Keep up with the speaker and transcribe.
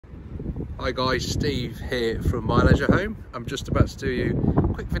Hi guys, Steve here from My Leisure Home. I'm just about to do you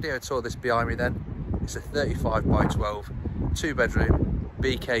a quick video tour of this behind me then. It's a 35 by 12, 2-bedroom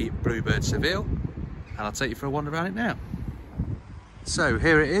BK Bluebird Seville, and I'll take you for a wander around it now. So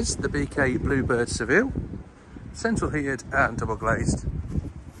here it is, the BK Bluebird Seville, central heated and double glazed,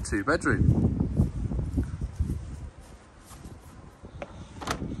 2-bedroom.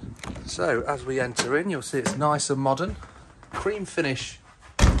 So as we enter in, you'll see it's nice and modern, cream finish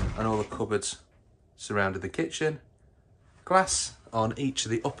and all the cupboards surrounded the kitchen, glass on each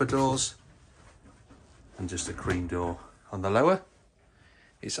of the upper doors and just a cream door on the lower.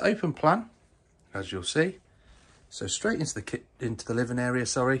 It's open plan, as you'll see, so straight into the living area.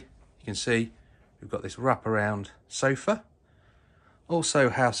 You can see we've got this wraparound sofa. Also,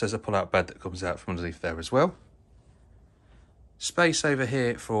 house has a pull-out bed that comes out from underneath there as well. Space over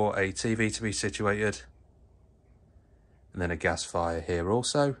here for a TV to be situated, and then a gas fire here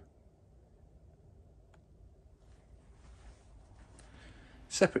also.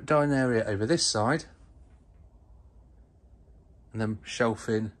 Separate dining area over this side, and then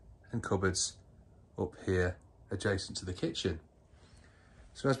shelving and cupboards up here adjacent to the kitchen.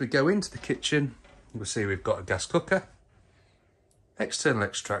 So as we go into the kitchen, you'll see we've got a gas cooker, external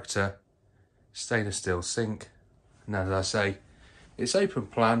extractor, stainless steel sink, and as I say, it's open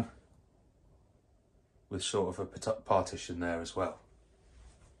plan with sort of a partition there as well.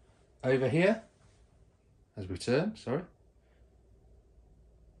 Over here, as we turn,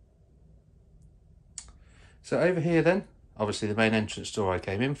 So over here then, obviously the main entrance door I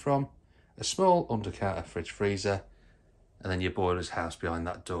came in from, a small under-counter fridge freezer, and then your boiler's house behind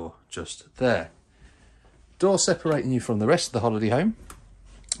that door just there. Door separating you from the rest of the holiday home.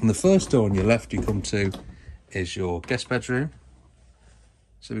 And the first door on your left you come to is your guest bedroom.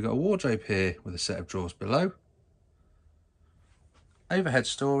 So we've got a wardrobe here with a set of drawers below, overhead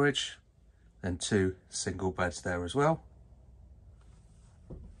storage, and 2 single beds there as well.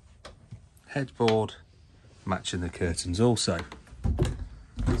 Headboard matching the curtains also.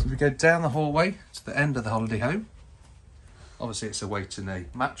 So we go down the hallway to the end of the holiday home. Obviously it's awaiting a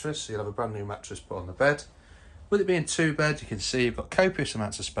mattress, so you'll have a brand new mattress put on the bed. With it being 2-bed, you can see you've got copious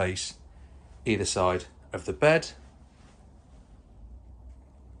amounts of space either side of the bed.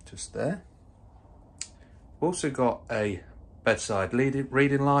 Just there. We've also got a bedside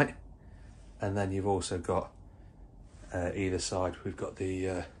reading light, and then you've also got either side we've got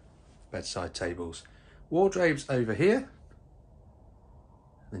the bedside tables. Wardrobes over here,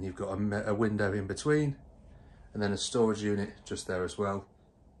 then you've got a window in between, and then a storage unit just there as well.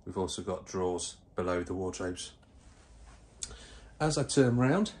 We've also got drawers below the wardrobes. As I turn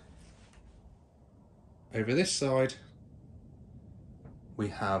round, over this side we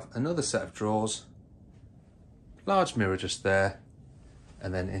have another set of drawers, large mirror just there,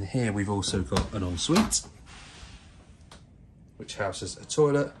 and then in here we've also got an ensuite which houses a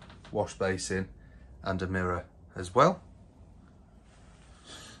toilet, wash basin and a mirror as well.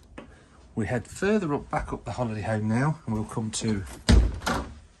 We head further up, back up the holiday home now, and we'll come to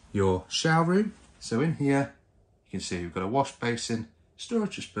your shower room. So in here you can see we've got a wash basin,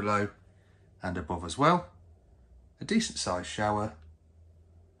 storage just below and above as well, a decent sized shower,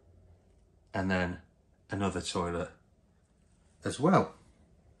 and then another toilet as well.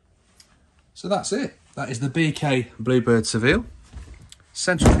 So that's it. That is the BK Bluebird Seville,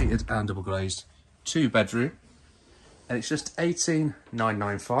 central heated and double glazed, 2-bedroom, and it's just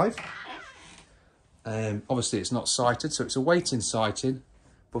 $18,995. Obviously it's not sighted, so it's a waiting sighting,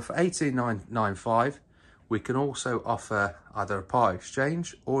 but for $18,995 we can also offer either a part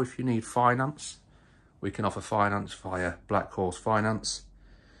exchange, or if you need finance, we can offer finance via Black Horse Finance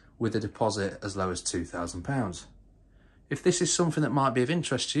with a deposit as low as £2,000. If this is something that might be of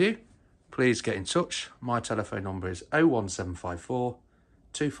interest to you, please get in touch. My telephone number is 01754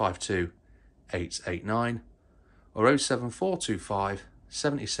 252 889 or 07425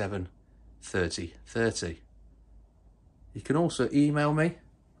 77 30 30. You can also email me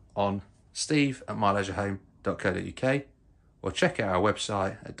on steve@myleisureHome.co.uk or check out our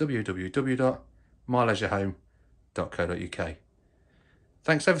website at www.myleisureHome.co.uk.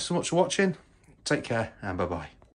 Thanks ever so much for watching. Take care and bye-bye.